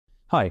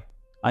Hi,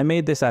 I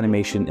made this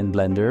animation in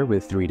Blender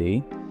with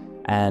 3D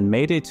and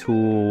made a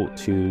tool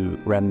to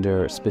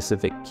render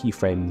specific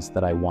keyframes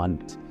that I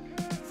want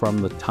from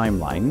the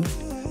timeline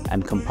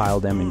and compile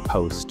them in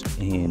post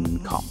in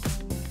comp.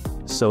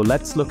 So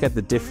let's look at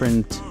the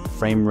different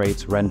frame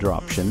rates render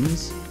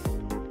options,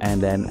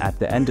 and then at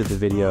the end of the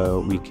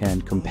video we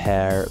can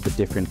compare the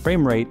different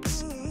frame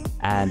rates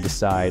and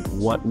decide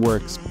what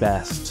works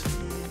best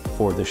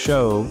for the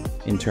show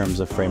in terms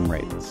of frame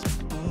rates.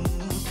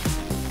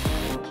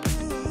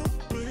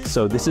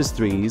 So this is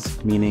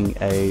threes, meaning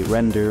a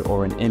render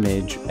or an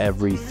image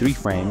every 3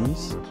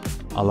 frames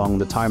along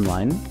the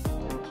timeline.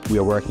 We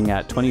are working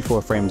at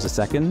 24 frames a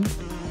second.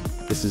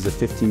 This is a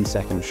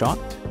 15-second shot,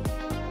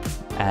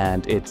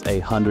 and it's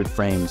 100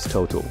 frames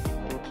total.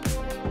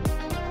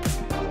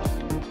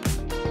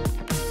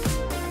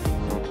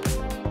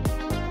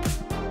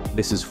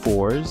 This is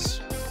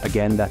fours.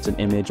 Again, that's an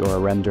image or a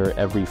render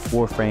every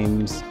 4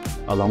 frames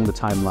along the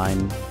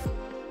timeline.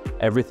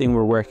 Everything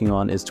we're working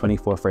on is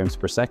 24 frames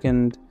per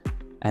second,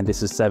 and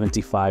this is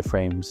 75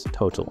 frames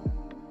total.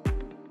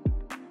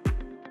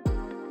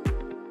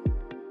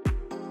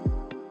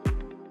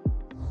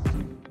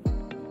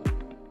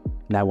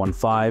 Now on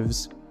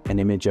fives, an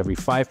image every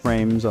 5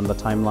 frames on the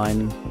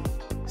timeline,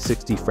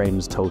 60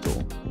 frames total.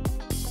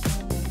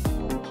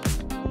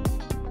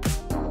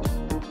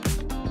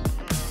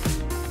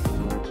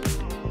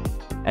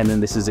 And then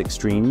this is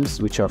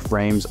extremes, which are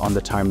frames on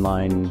the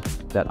timeline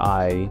that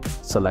I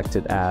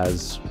selected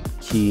as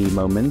key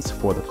moments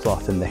for the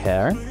cloth and the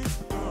hair.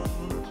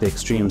 The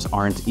extremes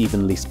aren't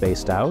evenly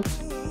spaced out,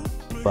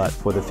 but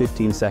for the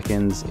 15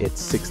 seconds,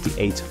 it's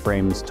 68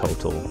 frames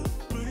total.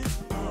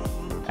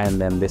 And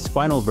then this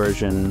final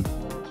version,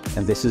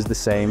 and this is the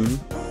same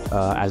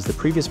as the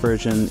previous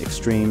version,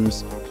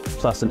 extremes,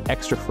 plus an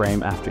extra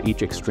frame after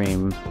each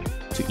extreme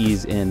to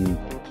ease in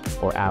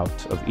or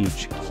out of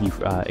each key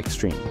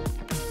extreme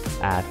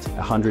at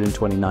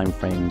 129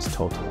 frames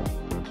total.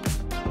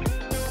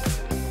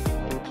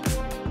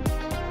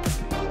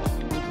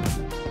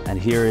 And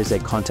here is a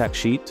contact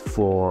sheet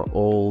for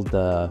all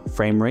the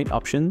frame rate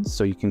options,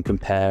 so you can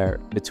compare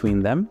between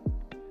them,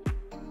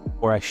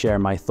 or I share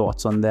my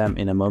thoughts on them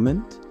in a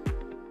moment.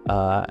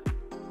 I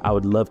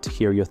would love to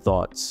hear your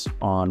thoughts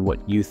on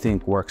what you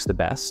think works the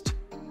best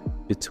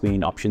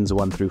between options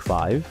 1 through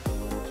 5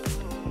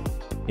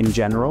 in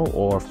general,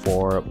 or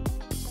for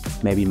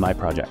maybe my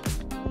project.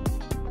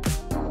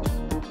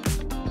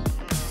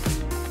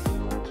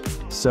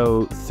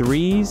 So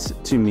threes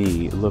to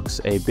me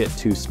looks a bit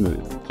too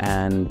smooth,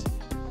 and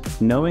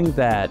knowing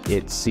that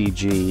it's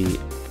CG,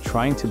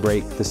 trying to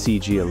break the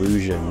CG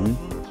illusion,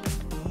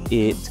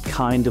 it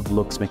kind of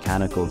looks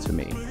mechanical to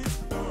me.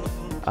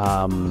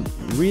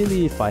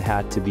 Really, if I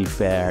had to be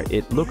fair,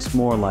 it looks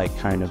more like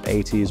kind of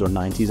 80s or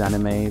 90s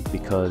anime,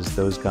 because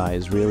those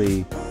guys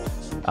really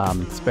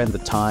spend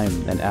the time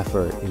and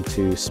effort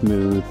into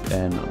smooth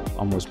and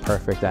almost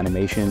perfect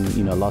animation,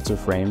 you know, lots of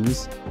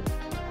frames.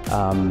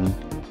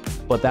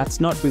 But that's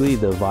not really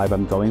the vibe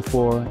I'm going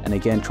for. And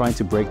again, trying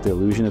to break the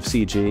illusion of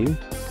CG,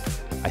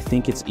 I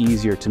think it's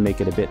easier to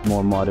make it a bit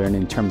more modern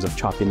in terms of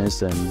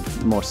choppiness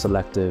and more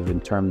selective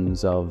in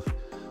terms of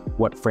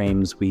what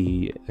frames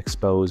we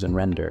expose and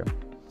render.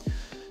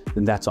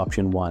 Then that's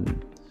option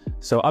 1.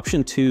 So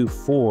option 2,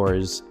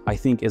 fours, I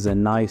think is a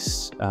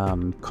nice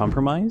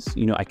compromise.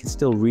 You know, I can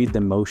still read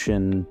the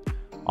motion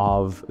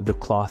of the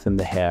cloth and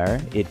the hair.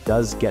 It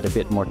does get a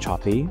bit more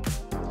choppy.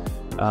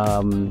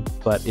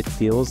 But it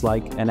feels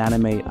like an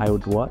anime I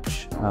would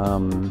watch.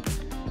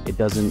 It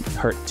doesn't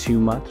hurt too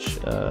much.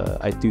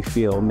 I do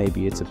feel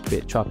maybe it's a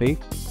bit choppy.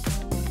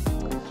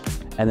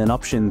 And then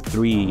option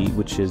 3,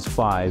 which is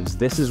fives,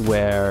 this is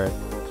where,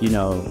 you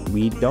know,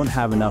 we don't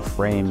have enough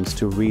frames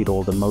to read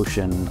all the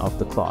motion of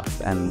the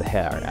cloth and the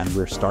hair, and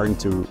we're starting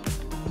to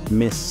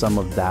miss some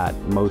of that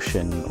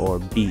motion or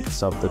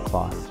beats of the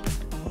cloth.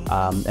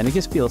 And it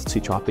just feels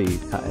too choppy,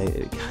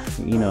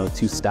 you know,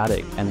 too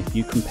static. And if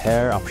you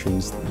compare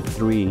options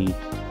 3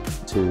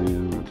 to,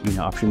 you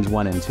know, options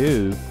 1 and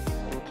 2,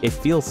 it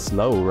feels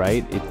slow,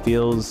 right? It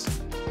feels,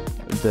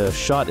 the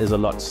shot is a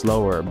lot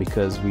slower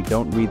because we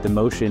don't read the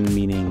motion,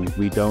 meaning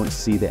we don't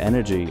see the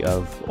energy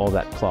of all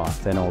that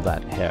cloth and all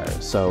that hair.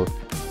 So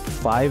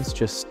fives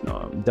just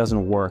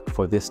doesn't work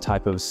for this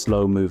type of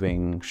slow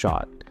moving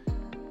shot.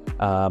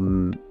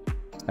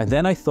 And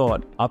then I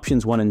thought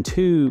options 1 and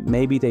 2,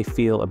 maybe they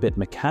feel a bit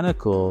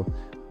mechanical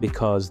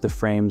because the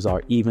frames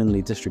are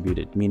evenly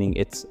distributed, meaning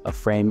it's a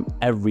frame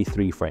every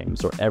 3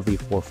 frames or every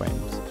 4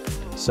 frames.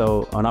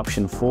 So on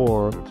option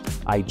 4,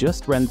 I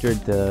just rendered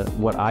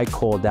what I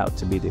called out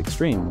to be the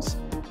extremes,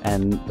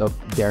 and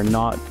they're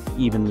not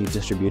evenly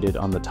distributed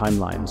on the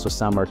timeline. So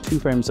some are 2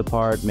 frames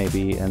apart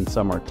maybe, and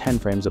some are 10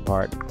 frames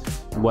apart,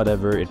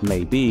 whatever it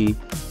may be,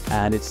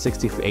 and it's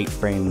 68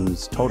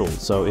 frames total.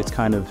 So it's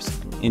kind of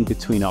in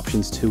between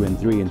options 2 and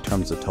 3 in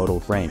terms of total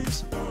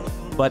frames.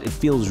 But it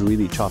feels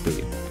really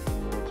choppy.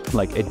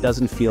 Like, it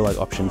doesn't feel like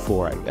option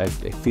 4. I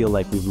feel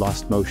like we've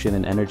lost motion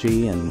and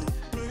energy, and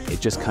it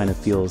just kind of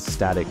feels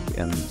static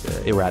and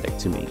erratic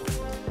to me.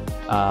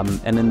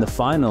 And then the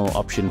final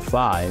option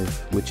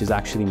 5, which is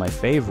actually my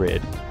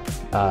favorite,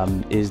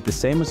 is the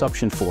same as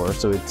option 4.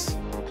 So it's,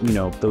 you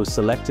know, those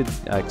selected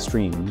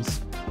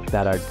extremes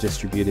that are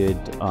distributed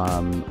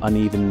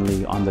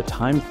unevenly on the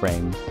time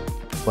frame,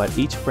 but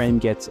each frame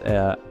gets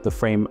the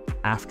frame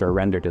after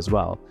rendered as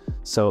well.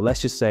 So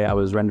let's just say I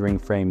was rendering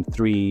frame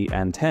 3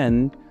 and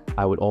 10,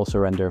 I would also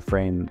render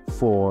frame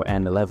 4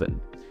 and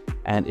 11.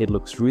 And it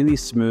looks really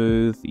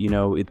smooth, you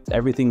know,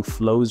 everything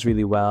flows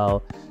really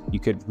well. You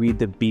could read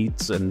the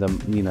beats and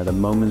the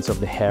moments of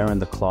the hair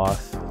and the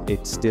cloth.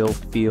 It still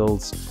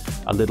feels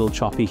a little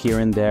choppy here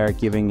and there,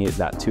 giving it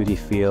that 2D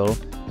feel,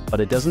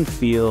 but it doesn't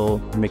feel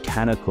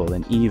mechanical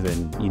and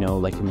even, you know,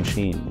 like a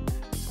machine.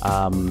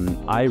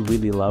 I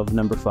really love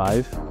number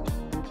 5,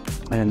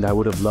 and I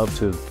would have loved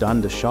to have done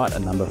the shot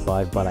at number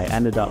 5, but I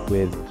ended up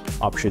with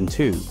option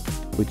 2,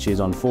 which is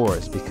on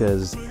 4s,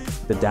 because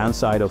the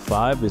downside of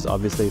 5 is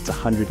obviously it's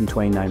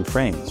 129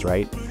 frames,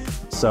 right?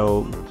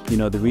 So, you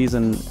know, the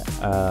reason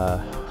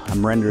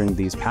I'm rendering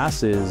these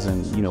passes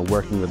and, you know,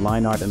 working with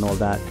line art and all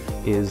that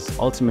is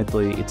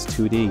ultimately it's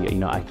 2D. You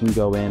know, I can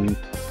go in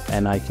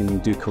and I can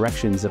do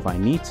corrections if I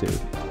need to.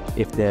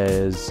 If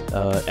there's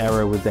an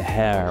error with the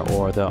hair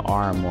or the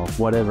arm or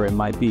whatever it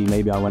might be,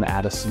 maybe I want to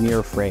add a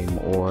smear frame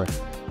or,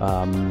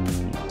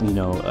 you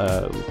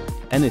know,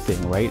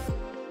 anything, right?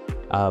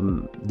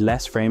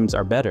 Less frames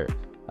are better.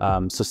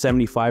 So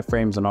 75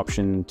 frames on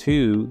option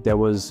 2, there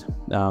was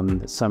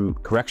some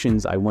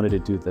corrections I wanted to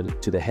do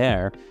to the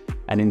hair,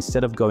 and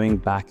instead of going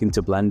back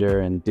into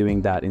Blender and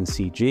doing that in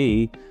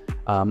CG,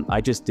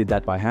 I just did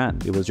that by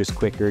hand. It was just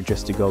quicker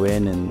just to go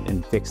in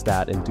and fix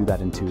that and do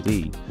that in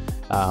 2D.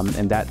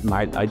 And that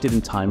I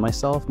didn't time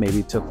myself. Maybe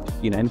it took,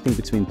 you know, anything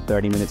between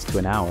 30 minutes to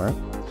an hour.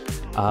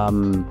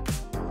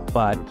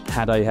 But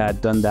had I had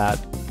done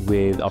that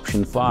with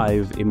option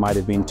 5, it might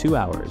have been 2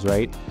 hours,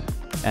 right?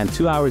 And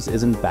 2 hours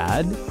isn't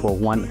bad for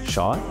one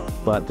shot,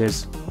 but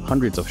there's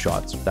hundreds of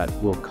shots that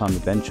will come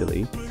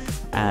eventually.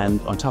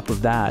 And on top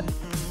of that,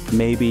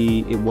 maybe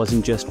it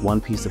wasn't just one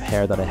piece of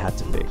hair that I had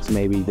to fix.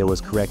 Maybe there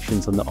was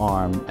corrections on the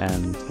arm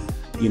and,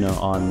 you know,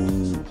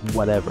 on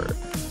whatever.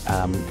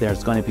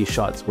 There's going to be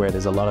shots where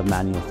there's a lot of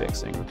manual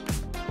fixing.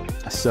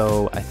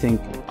 So I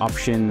think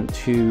option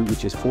 2,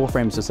 which is 4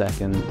 frames per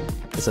second,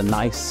 is a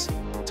nice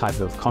type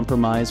of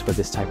compromise for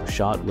this type of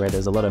shot where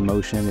there's a lot of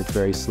motion. It's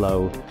very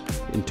slow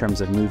in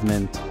terms of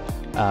movement.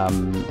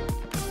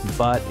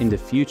 But in the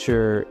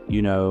future,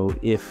 you know,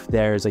 if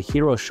there's a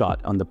hero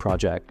shot on the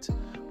project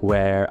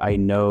where I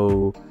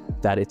know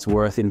that it's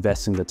worth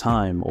investing the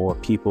time, or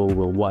people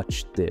will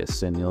watch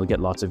this and it'll get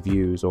lots of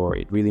views, or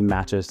it really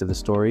matters to the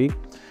story,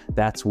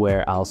 that's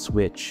where I'll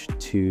switch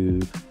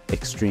to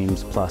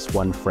extremes plus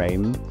 1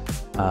 frame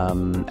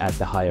at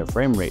the higher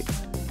frame rate.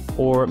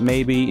 Or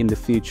maybe in the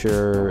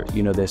future,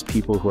 you know, there's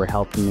people who are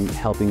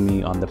helping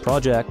me on the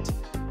project,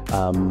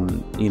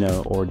 you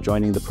know, or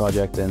joining the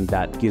project, and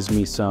that gives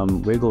me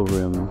some wiggle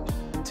room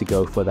to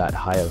go for that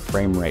higher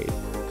frame rate.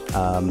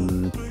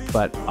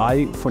 But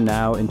for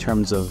now, in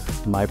terms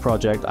of my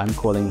project, I'm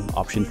calling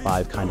option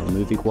 5 kind of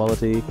movie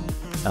quality,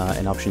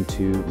 and option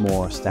 2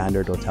 more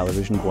standard or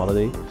television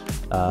quality.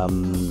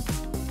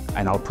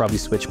 And I'll probably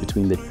switch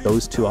between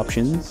those 2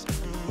 options.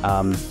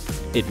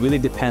 It really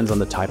depends on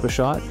the type of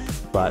shot,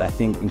 but I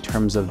think in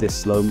terms of this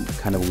slow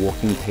kind of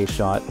walking pace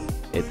shot,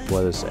 it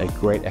was a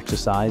great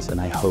exercise, and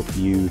I hope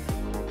you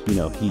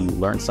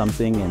learned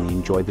something and you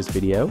enjoyed this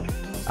video.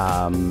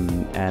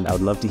 And I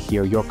would love to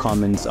hear your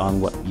comments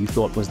on what you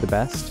thought was the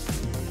best.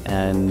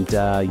 And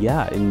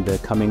yeah, in the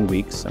coming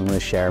weeks, I'm going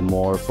to share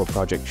more for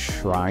Project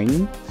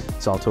Shrine.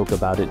 So I'll talk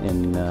about it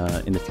in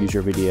the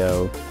future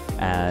video,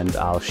 and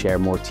I'll share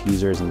more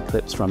teasers and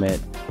clips from it.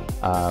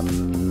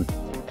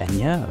 And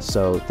yeah,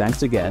 so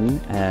thanks again,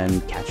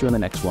 and catch you on the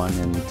next one,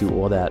 and do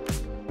all that,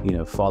 you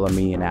know, follow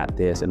me and at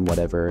this and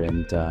whatever,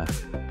 and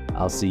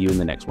I'll see you in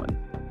the next one.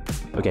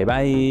 Okay,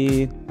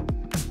 bye.